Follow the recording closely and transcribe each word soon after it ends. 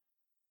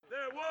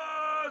There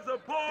was a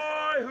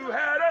boy who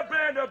had a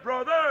band of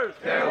brothers.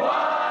 There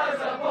was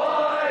a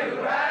boy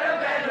who had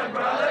a band of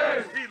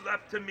brothers. He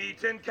left to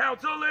meet in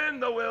council in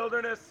the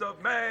wilderness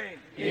of Maine.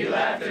 He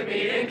left to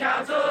meet in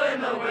council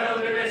in the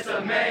wilderness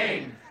of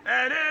Maine.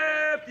 And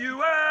if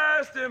you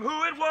asked him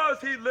who it was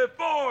he lived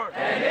for,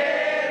 And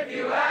if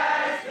you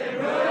asked him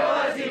who it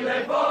was he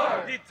lived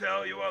for, he'd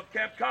tell you of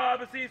Camp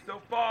Cobbossee so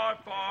far,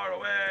 far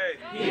away.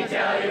 he'd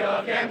tell you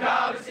of Camp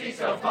Cobbossee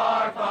so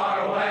far,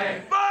 far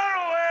away. Far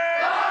away!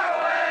 Far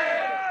away!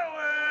 Far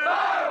away!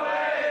 Far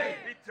away!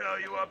 He'd tell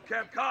you of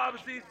Camp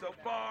Cobbossee so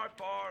far,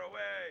 far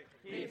away.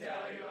 He'd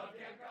tell you of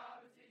Camp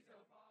Cobbossee so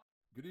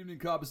far. Good evening,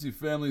 Cobbossee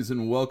families,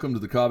 and welcome to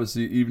the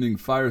Cobbossee Evening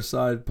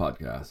Fireside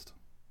Podcast.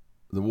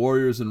 The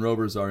warriors and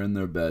rovers are in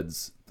their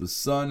beds. The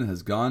sun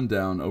has gone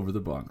down over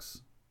the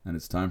bunks, and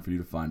it's time for you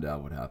to find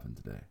out what happened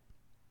today.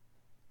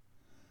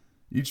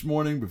 Each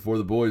morning, before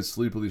the boys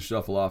sleepily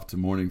shuffle off to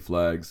morning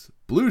flags,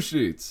 blue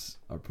sheets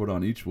are put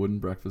on each wooden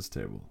breakfast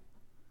table.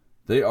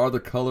 They are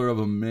the color of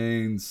a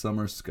Maine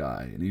summer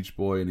sky, and each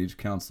boy and each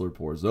counselor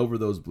pours over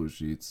those blue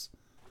sheets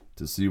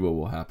to see what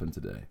will happen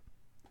today.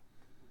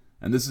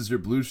 And this is your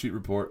blue sheet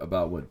report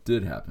about what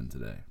did happen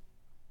today.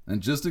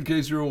 And just in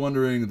case you were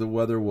wondering, the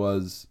weather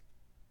was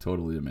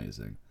totally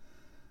amazing.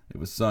 It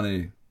was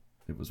sunny.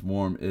 It was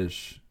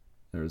warm-ish.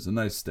 There was a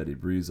nice steady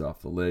breeze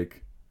off the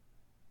lake.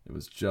 It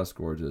was just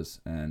gorgeous.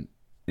 And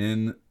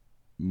in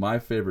my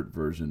favorite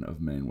version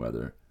of Maine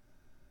weather,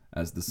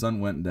 as the sun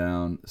went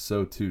down,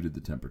 so too did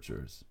the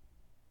temperatures.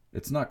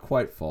 It's not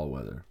quite fall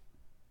weather,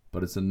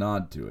 but it's a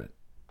nod to it.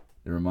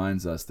 It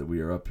reminds us that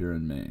we are up here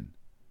in Maine.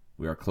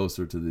 We are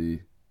closer to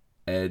the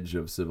edge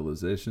of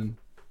civilization.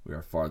 We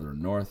are farther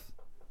north.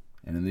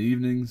 And in the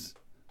evenings,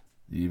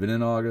 even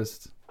in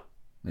August,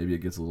 maybe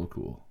it gets a little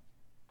cool.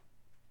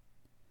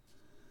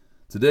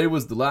 Today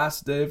was the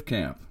last day of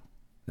camp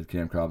at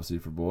Camp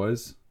Cobbossee for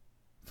boys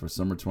for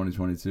summer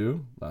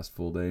 2022. Last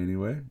full day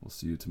anyway. We'll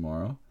see you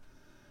tomorrow.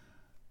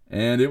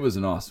 And it was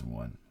an awesome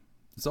one.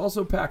 It's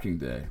also packing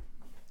day.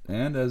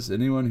 And as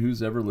anyone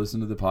who's ever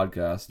listened to the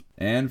podcast,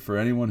 and for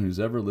anyone who's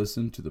ever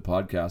listened to the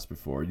podcast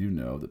before, you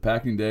know that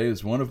packing day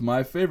is one of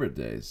my favorite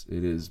days.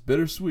 It is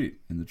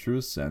bittersweet in the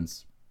truest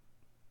sense.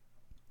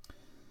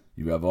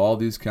 You have all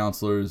these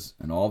counselors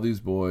and all these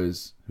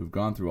boys who've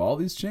gone through all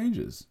these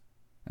changes,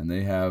 and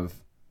they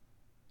have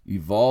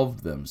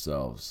evolved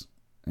themselves,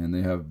 and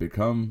they have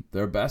become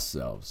their best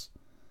selves.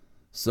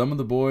 Some of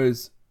the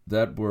boys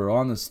that were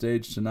on the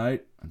stage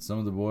tonight, and some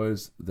of the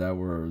boys that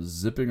were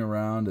zipping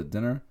around at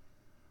dinner,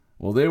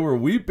 well, they were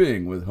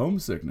weeping with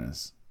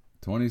homesickness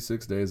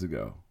 26 days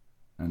ago,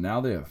 and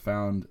now they have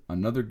found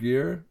another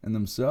gear in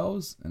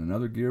themselves and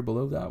another gear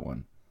below that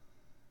one.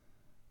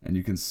 And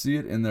you can see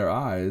it in their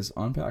eyes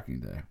on packing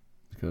day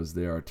because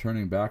they are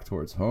turning back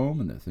towards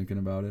home and they're thinking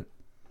about it.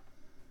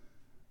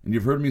 And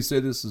you've heard me say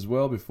this as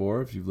well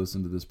before if you've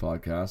listened to this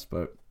podcast,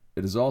 but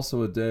it is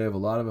also a day of a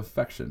lot of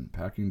affection.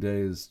 Packing day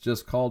is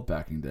just called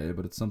packing day,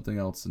 but it's something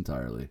else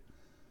entirely.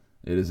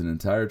 It is an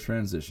entire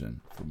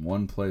transition from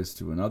one place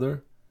to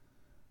another,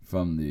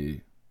 from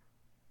the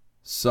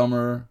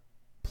summer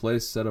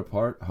place set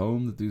apart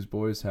home that these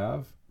boys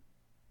have,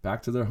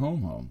 back to their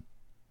home.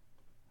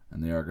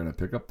 And they are going to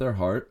pick up their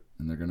heart,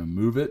 and they're going to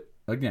move it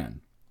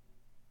again.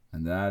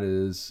 And that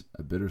is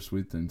a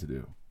bittersweet thing to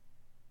do.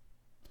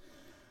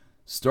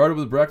 Started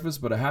with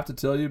breakfast, but I have to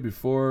tell you,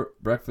 before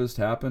breakfast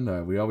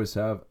happened, we always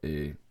have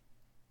a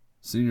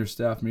senior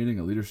staff meeting,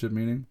 a leadership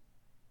meeting.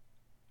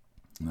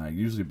 And I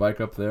usually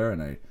bike up there,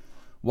 and I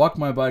walk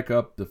my bike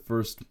up the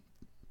first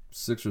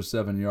 6 or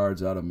 7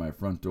 yards out of my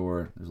front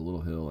door. There's a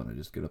little hill, and I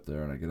just get up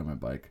there, and I get on my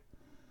bike.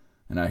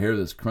 And I hear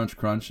this crunch,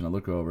 crunch, and I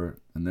look over,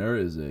 and there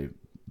is a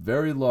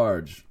very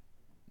large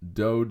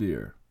doe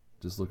deer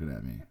just looking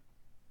at me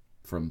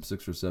from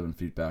 6 or 7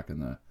 feet back in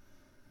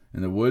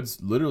the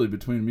woods, literally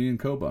between me and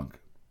Cobunk.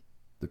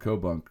 The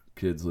Cobunk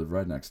kids live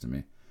right next to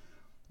me.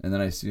 And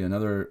then I see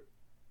another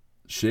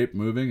shape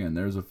moving, and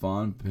there's a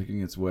fawn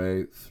picking its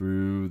way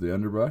through the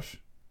underbrush.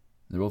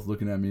 They're both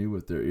looking at me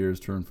with their ears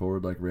turned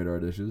forward like radar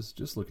dishes,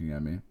 just looking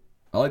at me.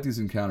 I like these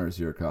encounters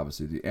here at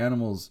Cobbossee. The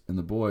animals and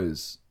the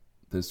boys,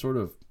 they sort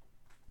of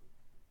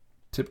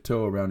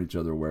tiptoe around each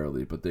other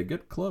warily, but they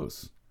get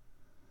close.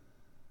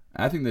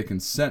 I think they can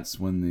sense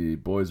when the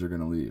boys are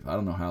going to leave. I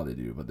don't know how they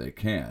do, but they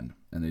can.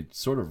 And they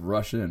sort of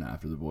rush in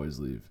after the boys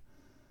leave.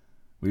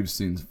 We've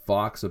seen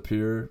fox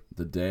appear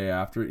the day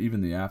after,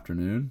 even the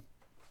afternoon.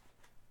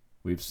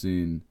 We've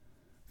seen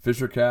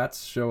fisher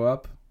cats show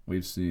up.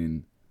 We've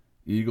seen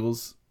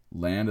eagles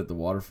land at the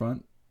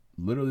waterfront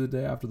literally the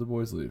day after the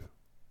boys leave.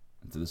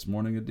 And this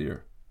morning, a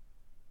deer.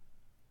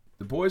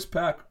 The boys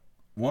pack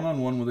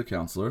one-on-one with a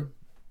counselor.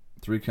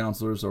 3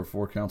 counselors or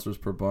 4 counselors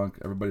per bunk,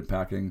 everybody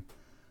packing,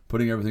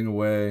 putting everything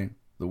away,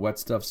 the wet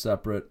stuff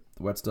separate,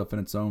 the wet stuff in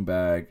its own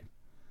bag,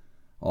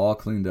 all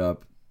cleaned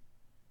up,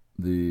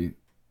 the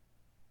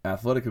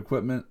athletic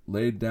equipment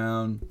laid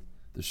down,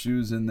 the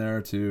shoes in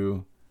there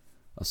too,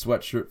 a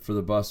sweatshirt for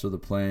the bus or the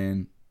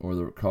plane or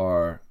the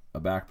car, a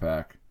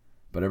backpack,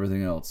 but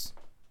everything else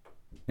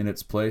in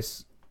its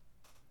place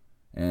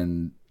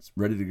and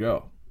ready to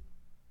go.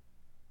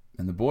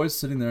 And the boy's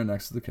sitting there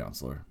next to the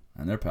counselor,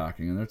 and they're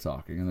packing and they're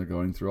talking and they're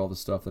going through all the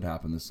stuff that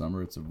happened this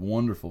summer. It's a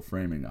wonderful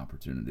framing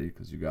opportunity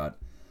because you got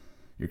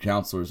your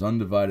counselor's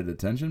undivided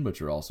attention, but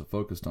you're also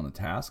focused on a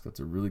task. That's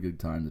a really good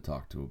time to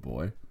talk to a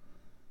boy.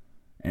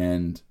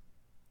 And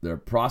they're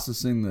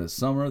processing the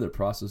summer. They're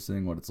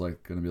processing what it's going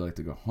to be like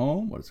to go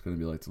home, what it's going to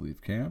be like to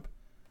leave camp.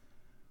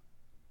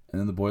 And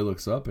then the boy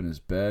looks up and his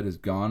bed is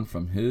gone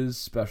from his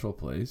special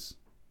place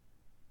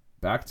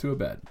back to a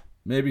bed.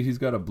 Maybe he's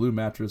got a blue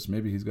mattress.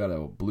 Maybe he's got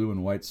a blue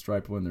and white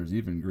striped one. There's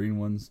even green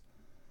ones.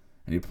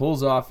 And he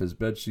pulls off his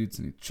bed sheets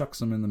and he chucks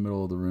them in the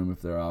middle of the room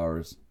if they're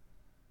ours,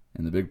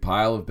 in the big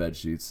pile of bed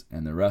sheets,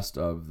 and the rest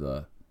of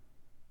the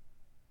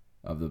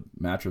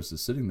mattress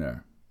is sitting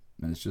there.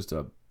 And it's just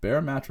a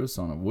bare mattress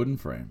on a wooden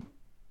frame.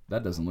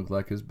 That doesn't look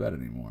like his bed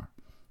anymore.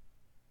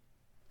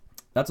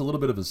 That's a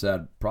little bit of a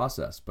sad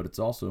process, but it's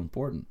also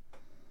important.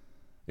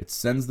 It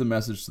sends the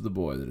message to the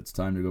boy that it's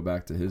time to go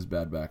back to his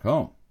bed back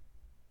home.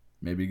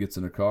 Maybe he gets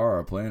in a car or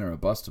a plane or a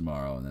bus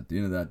tomorrow, and at the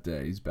end of that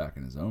day, he's back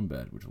in his own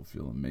bed, which will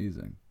feel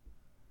amazing.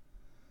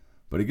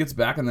 But he gets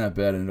back in that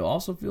bed, and it'll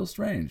also feel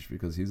strange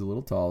because he's a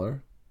little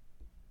taller.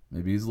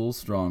 Maybe he's a little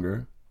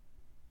stronger.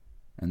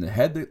 And the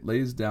head that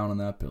lays down on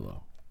that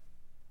pillow,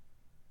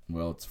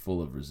 well, it's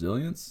full of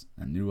resilience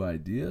and new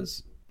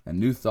ideas and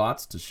new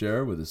thoughts to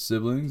share with his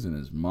siblings and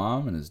his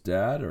mom and his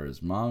dad, or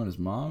his mom and his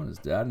mom and his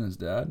dad and his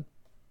dad.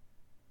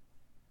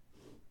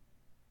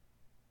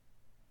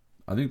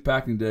 I think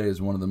packing day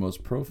is one of the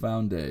most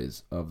profound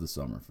days of the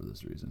summer for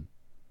this reason.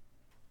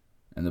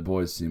 And the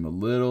boys seem a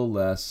little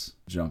less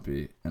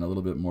jumpy and a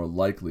little bit more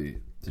likely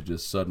to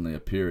just suddenly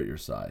appear at your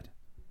side.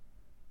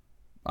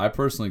 I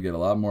personally get a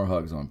lot more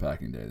hugs on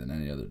packing day than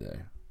any other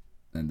day.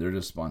 And they're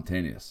just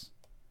spontaneous.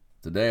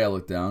 Today I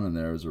looked down and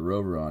there was a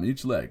rover on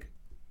each leg,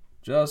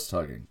 just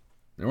hugging.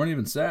 They weren't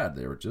even sad,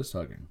 they were just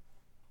hugging.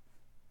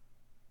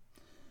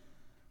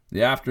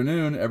 The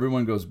afternoon,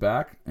 everyone goes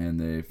back and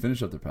they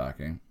finish up their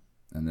packing.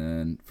 And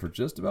then for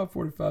just about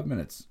 45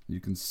 minutes, you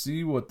can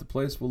see what the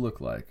place will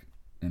look like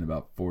in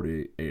about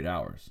 48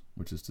 hours,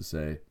 which is to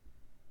say,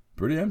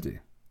 pretty empty,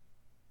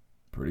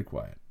 pretty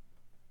quiet.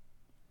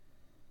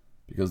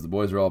 Because the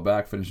boys are all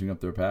back finishing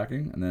up their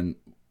packing, and then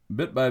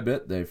bit by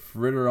bit, they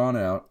fritter on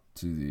out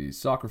to the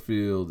soccer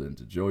field and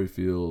to Joey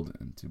Field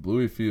and to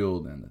Bluey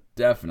Field and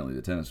definitely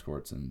the tennis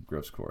courts and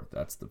Griff's Court.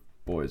 That's the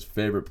boys'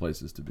 favorite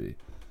places to be.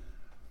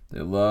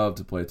 They love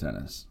to play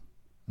tennis,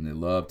 and they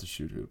love to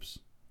shoot hoops.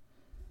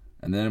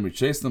 And then we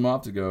chase them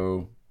off to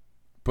go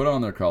put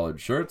on their collared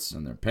shirts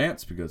and their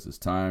pants because it's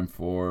time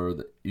for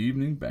the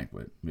evening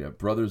banquet. We have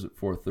brothers at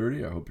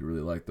 4:30. I hope you really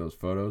like those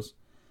photos.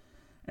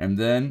 And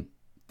then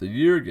the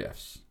year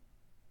gifts.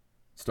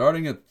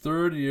 Starting at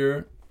third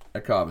year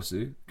at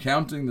Cobbossee,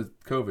 counting the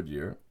COVID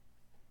year,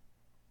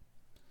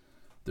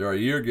 there are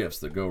year gifts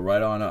that go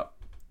right on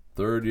up.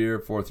 Third year,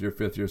 fourth year,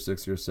 fifth year,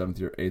 sixth year, seventh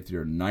year, eighth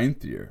year,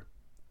 ninth year.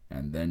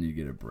 And then you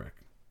get a brick.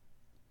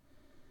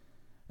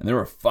 And there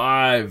were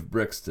 5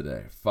 bricks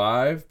today.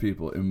 5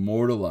 people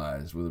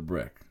immortalized with a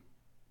brick.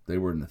 They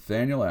were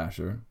Nathaniel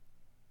Asher,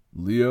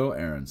 Leo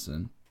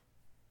Aronson,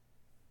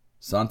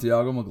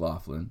 Santiago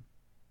McLaughlin,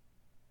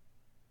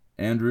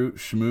 Andrew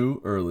Shmoo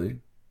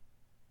Early,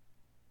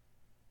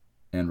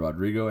 and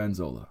Rodrigo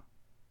Anzola.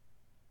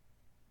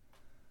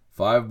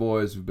 5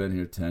 boys who've been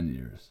here 10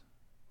 years,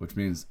 which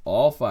means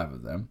all 5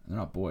 of them, they're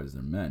not boys,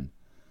 they're men,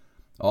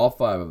 all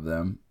 5 of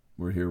them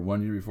were here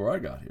 1 year before I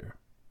got here.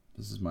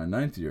 This is my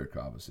 9th year at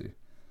Cobbossee.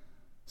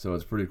 So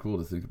it's pretty cool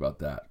to think about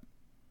that.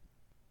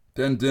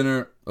 Then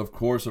dinner, of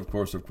course,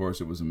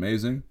 it was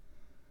amazing.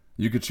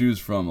 You could choose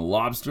from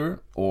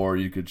lobster, or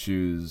you could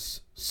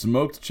choose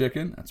smoked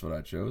chicken. That's what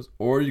I chose.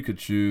 Or you could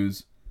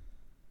choose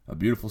a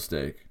beautiful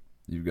steak.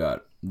 You've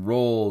got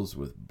rolls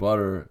with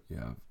butter. You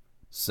have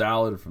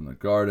salad from the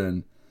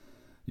garden.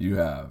 You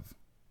have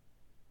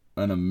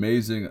an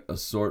amazing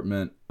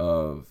assortment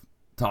of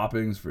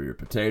toppings for your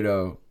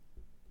potato.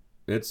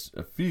 It's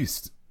a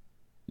feast.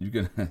 You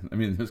can,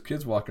 there's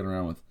kids walking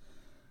around with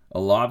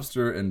a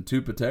lobster and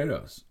 2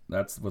 potatoes.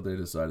 That's what they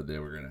decided they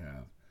were going to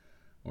have.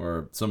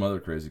 Or some other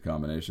crazy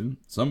combination.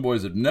 Some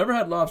boys have never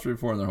had lobster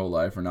before in their whole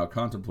life are now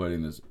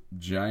contemplating this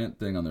giant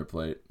thing on their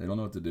plate. They don't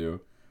know what to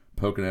do.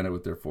 Poking at it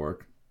with their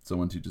fork.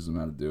 Someone teaches them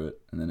how to do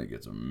it, and then it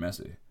gets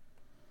messy.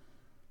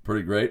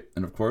 Pretty great.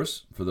 And of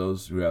course, for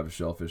those who have a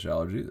shellfish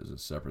allergy, there's a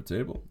separate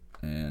table.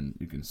 And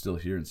you can still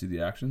hear and see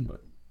the action,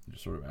 but you're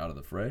sort of out of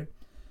the fray.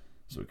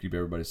 So keep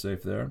everybody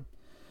safe there.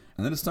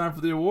 And then it's time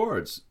for the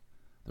awards.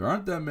 There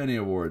aren't that many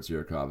awards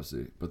here at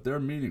Cobbossee, but they're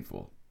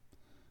meaningful.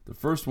 The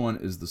first one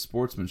is the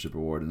Sportsmanship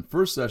Award. And the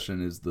first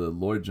session is the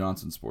Lloyd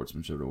Johnson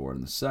Sportsmanship Award.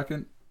 In the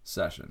second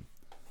session,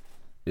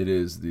 it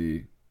is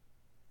the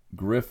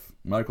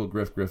Michael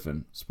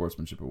Griffin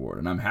Sportsmanship Award.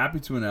 And I'm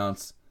happy to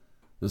announce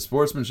the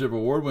Sportsmanship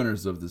Award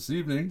winners of this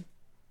evening.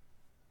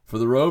 For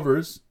the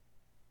Rovers,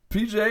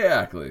 PJ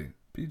Ackley.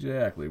 PJ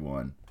Ackley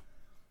won.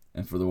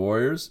 And for the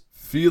Warriors,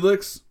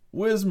 Felix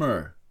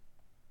Wismer.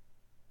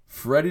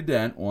 Freddie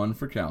Dent won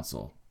for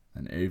Council,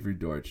 and Avery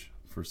Deutsch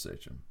for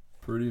Sachem.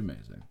 Pretty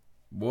amazing.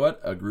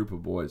 What a group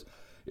of boys.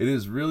 It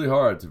is really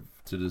hard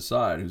to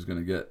decide who's going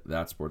to get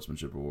that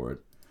sportsmanship award.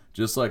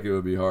 Just like it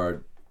would be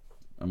hard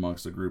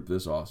amongst a group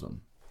this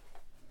awesome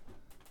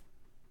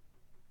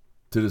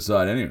to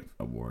decide any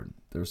award.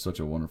 They're such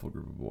a wonderful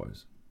group of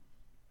boys.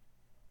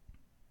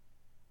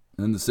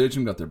 And then the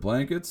Sachem got their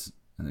blankets,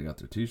 and they got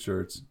their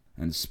t-shirts.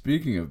 And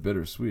speaking of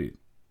bittersweet,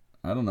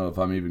 I don't know if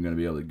I'm even going to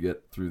be able to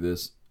get through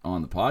this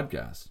on the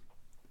podcast.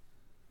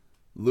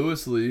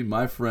 Lewis Lee,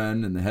 my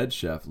friend and the head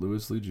chef,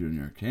 Lewis Lee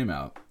Jr., came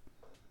out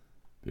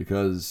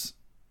because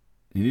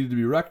he needed to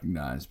be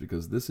recognized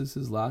because this is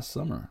his last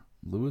summer.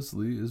 Lewis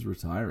Lee is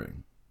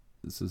retiring.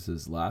 This is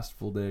his last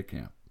full day at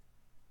camp.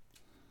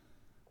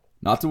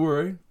 Not to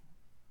worry.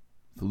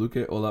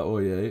 Feluke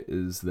Olaoye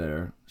is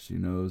there. She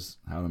knows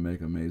how to make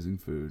amazing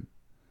food.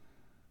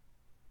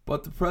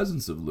 But the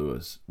presence of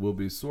Lewis will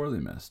be sorely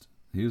missed.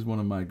 He is one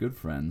of my good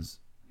friends.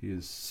 He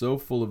is so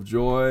full of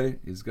joy.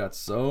 He's got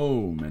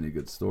so many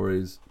good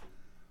stories.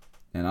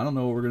 And I don't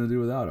know what we're going to do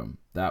without him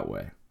that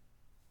way.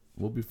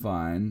 We'll be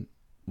fine.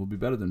 We'll be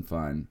better than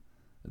fine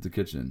at the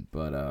kitchen.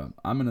 But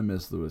I'm going to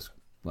miss Lewis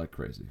like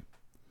crazy.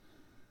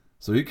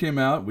 So he came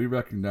out. We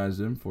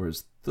recognized him for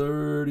his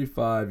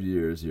 35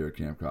 years here at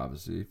Camp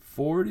Cobbossee.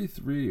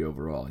 43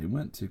 overall. He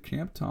went to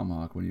Camp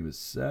Tomahawk when he was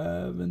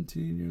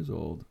 17 years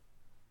old.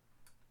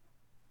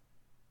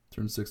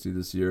 Turned 60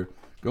 this year.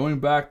 Going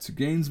back to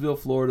Gainesville,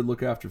 Florida to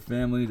look after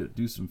family, to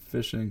do some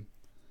fishing,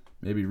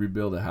 maybe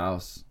rebuild a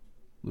house.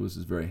 Lewis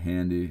is very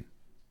handy,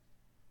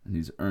 and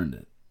he's earned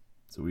it.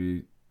 So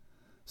we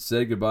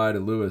say goodbye to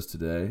Lewis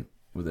today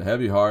with a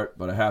heavy heart,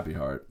 but a happy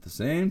heart at the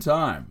same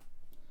time.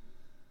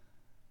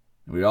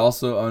 We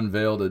also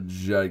unveiled a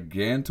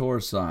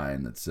gigantor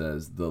sign that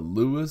says the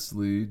Lewis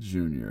Lee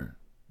Jr.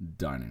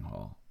 Dining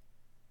Hall.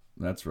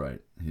 That's right.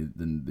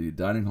 The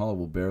dining hall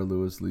will bear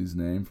Lewis Lee's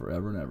name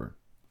forever and ever.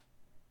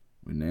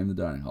 We named the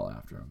dining hall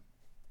after him.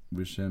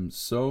 Wish him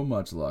so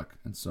much luck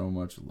and so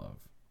much love.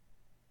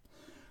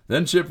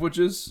 Then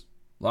chipwitches.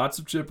 Lots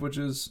of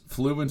chipwitches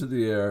flew into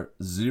the air.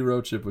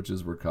 0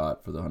 chipwitches were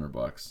caught for the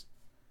 $100.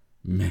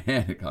 Man,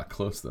 it got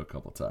close though a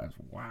couple times.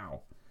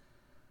 Wow.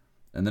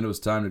 And then it was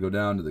time to go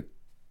down to the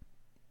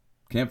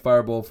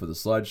Campfire Bowl for the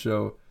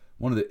slideshow.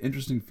 One of the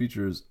interesting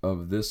features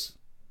of this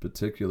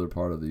particular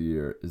part of the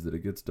year is that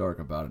it gets dark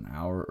about an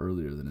hour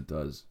earlier than it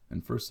does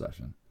in first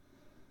session.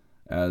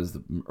 As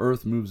the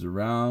earth moves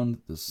around,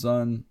 the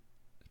sun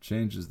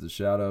changes the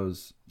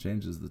shadows,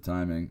 changes the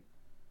timing,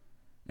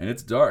 and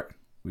it's dark.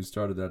 We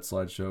started that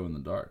slideshow in the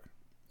dark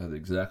at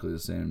exactly the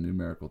same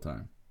numerical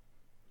time.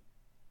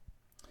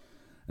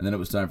 And then it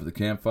was time for the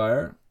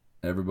campfire.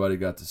 Everybody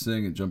got to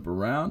sing and jump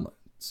around,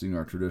 sing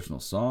our traditional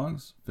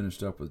songs.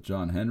 Finished up with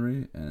John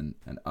Henry and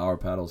Our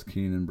Paddles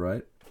Keen and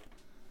Bright.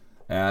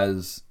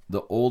 As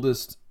the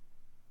oldest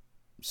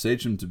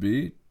sachem to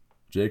be,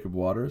 Jacob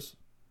Waters,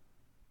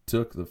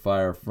 took the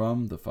fire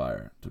from the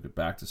fire, took it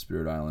back to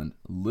Spirit Island,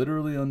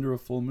 literally under a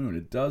full moon.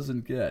 It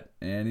doesn't get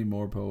any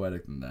more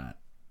poetic than that,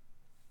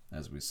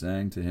 as we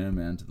sang to him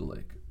and to the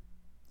lake.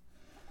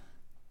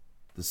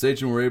 The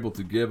sachem were able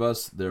to give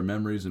us their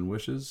memories and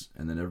wishes,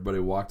 and then everybody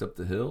walked up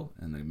the hill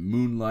in the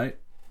moonlight,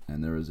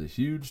 and there was a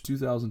huge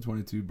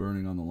 2022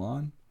 burning on the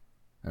lawn.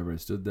 Everybody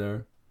stood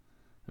there.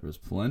 There was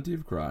plenty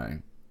of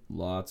crying.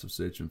 Lots of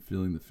sachem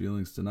feeling the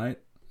feelings tonight,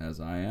 as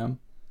I am.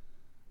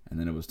 And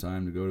then it was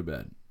time to go to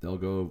bed. They'll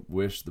go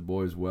wish the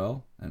boys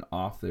well, and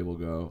off they will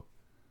go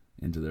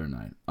into their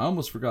night. I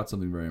almost forgot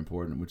something very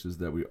important, which is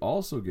that we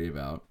also gave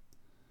out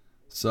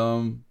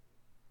some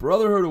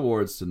Brotherhood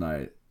Awards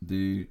tonight.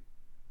 The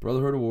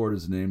Brotherhood Award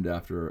is named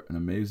after an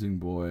amazing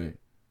boy,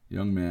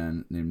 young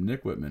man named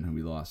Nick Whitman, who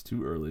we lost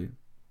too early.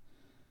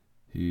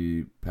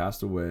 He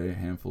passed away a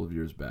handful of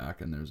years back,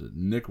 and there's a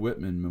Nick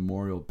Whitman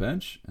Memorial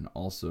Bench, and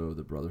also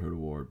the Brotherhood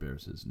Award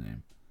bears his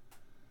name.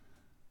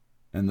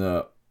 And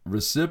the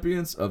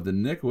recipients of the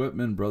Nick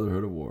Whitman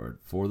Brotherhood Award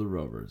for the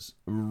Rovers.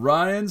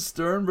 Ryan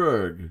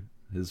Sternberg,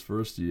 his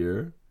first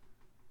year.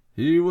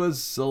 He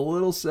was a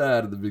little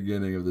sad at the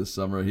beginning of this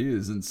summer. He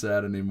isn't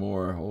sad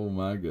anymore. Oh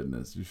my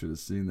goodness, you should have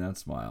seen that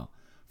smile.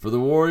 For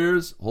the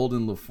Warriors,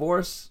 Holden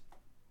LaForce.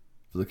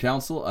 For the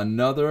Council,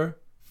 another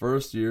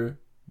first year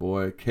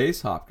boy,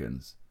 Case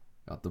Hopkins,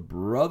 got the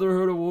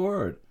Brotherhood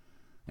Award.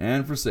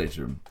 And for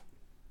Sachem,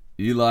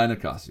 Eli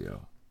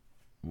Nicasio.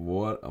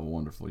 What a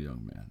wonderful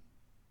young man.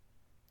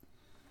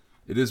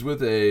 It is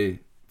with a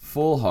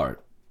full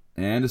heart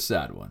and a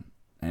sad one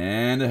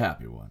and a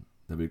happy one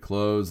that we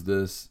close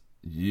this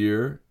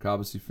year,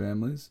 Cobbossee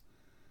families.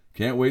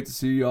 Can't wait to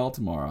see you all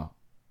tomorrow.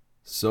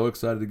 So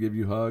excited to give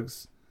you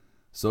hugs.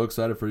 So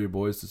excited for your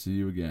boys to see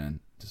you again,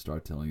 to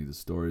start telling you the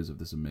stories of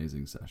this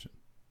amazing session.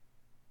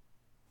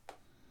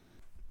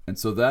 And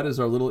so that is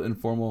our little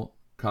informal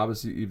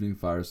Cobbossee Evening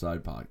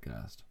Fireside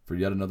podcast for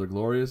yet another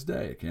glorious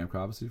day at Camp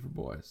Cobbossee for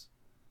Boys.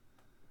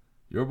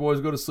 Your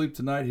boys go to sleep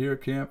tonight here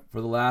at camp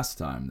for the last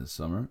time this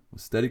summer, with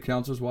steady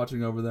counselors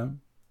watching over them,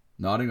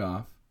 nodding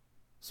off,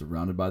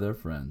 surrounded by their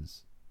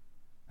friends,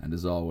 and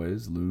as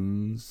always,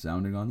 loons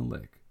sounding on the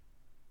lake.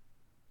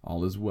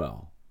 All is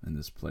well in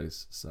this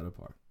place set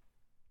apart.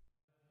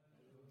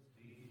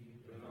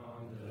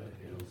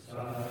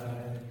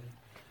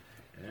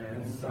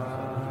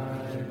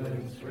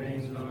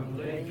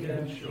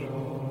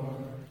 shore.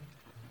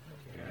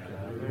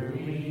 Gather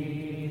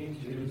we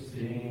to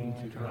sing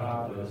to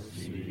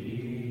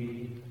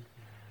Cobbossee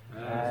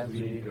as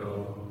we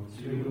go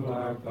to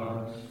our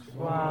bunks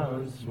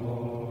once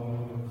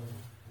more.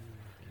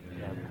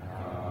 Dear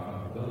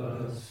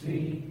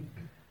Cobbossee,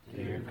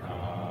 dear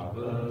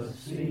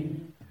Cobbossee,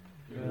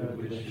 good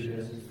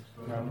wishes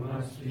from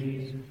us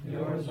be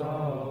yours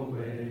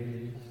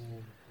always,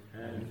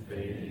 and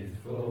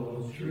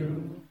faithful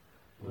true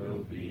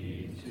will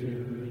be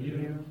to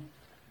you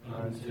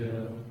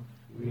until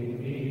we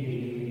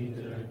meet